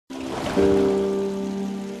Someone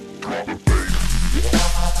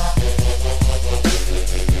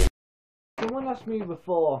asked me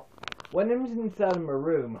before, when I'm inside of my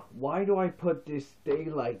room, why do I put this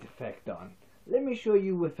daylight effect on? Let me show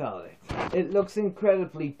you without it. It looks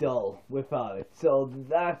incredibly dull without it, so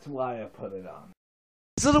that's why I put it on.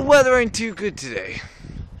 So the weather ain't too good today,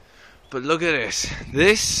 but look at this.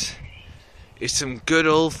 This is some good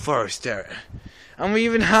old forest area. And we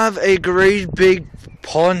even have a great big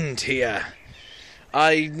pond here.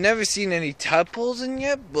 I've never seen any tadpoles in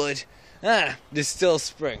yet, but there's still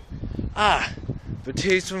spring. But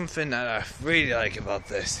here's something that I really like about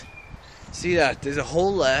this. See that? There's a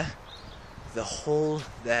hole there, the hole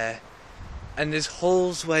there, and there's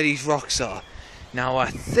holes where these rocks are. Now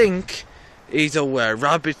I think these are where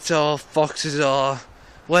rabbits are, foxes are,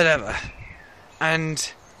 whatever. And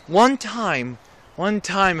one time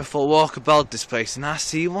if I walk about this place and I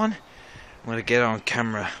see one, I'm gonna get it on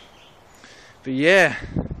camera. But yeah,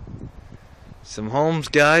 some homes,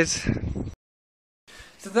 guys.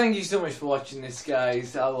 So thank you so much for watching this,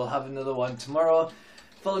 guys. I will have another one tomorrow.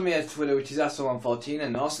 Follow me on Twitter, which is ASO114,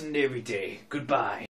 and awesome every day. Goodbye.